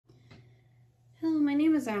my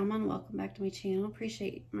name is Alma and welcome back to my channel.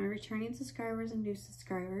 Appreciate my returning subscribers and new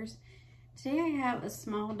subscribers. Today I have a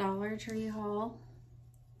small Dollar Tree haul.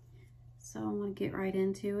 So I'm going to get right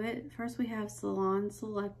into it. First we have Salon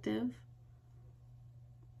Selective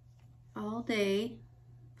All Day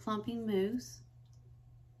Plumping Mousse.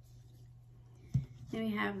 Then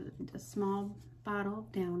we have a small bottle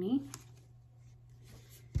of Downy.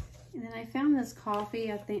 And then I found this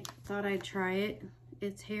coffee. Thought I'd try it.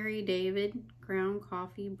 It's Harry David Ground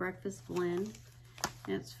Coffee Breakfast Blend.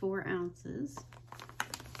 And it's 4 ounces.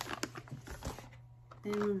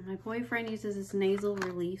 Then my boyfriend uses this nasal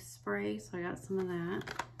relief spray, so I got some of that.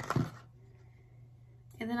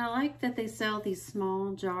 And then I like that they sell these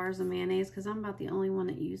small jars of mayonnaise because I'm about the only one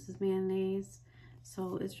that uses mayonnaise.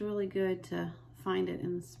 So it's really good to find it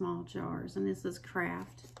in the small jars. And this is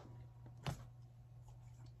Kraft.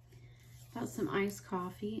 Got some iced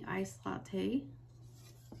coffee, iced latte.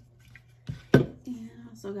 And I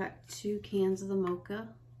also got 2 cans of the mocha.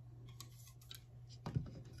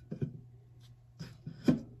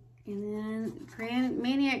 And then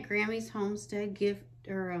Maniac Grammy's Homestead gift,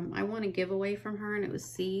 I won a giveaway from her and it was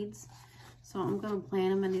seeds. So I'm going to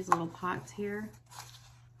plant them in these little pots here.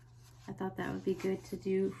 I thought that would be good to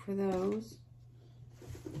do for those.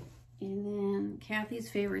 And then Kathy's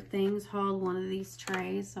Favorite Things hauled one of these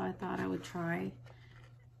trays, so I thought I would try.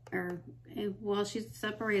 Well, she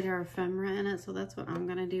separated her ephemera in it, so that's what I'm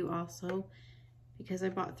going to do also. Because I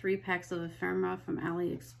bought 3 packs of ephemera from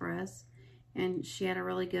AliExpress. And she had a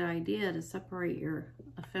really good idea to separate your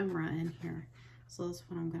ephemera in here. So that's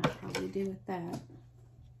what I'm going to probably do with that.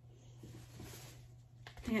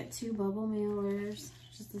 I got 2 bubble mailers,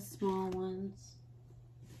 just the small ones.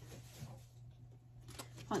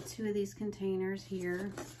 Bought 2 of these containers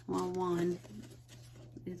here. Well, 1.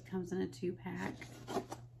 It comes in a 2-pack.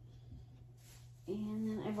 And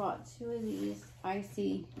then I bought 2 of these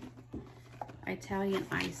icy Italian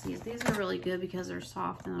ices. These are really good because they're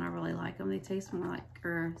soft and I really like them. They taste more like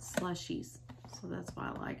slushies. So that's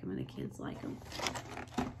why I like them and the kids like them.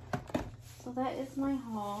 So that is my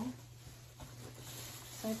haul.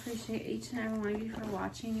 So I appreciate each and every one of you for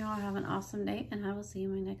watching. Y'all have an awesome day and I will see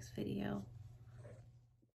you in my next video.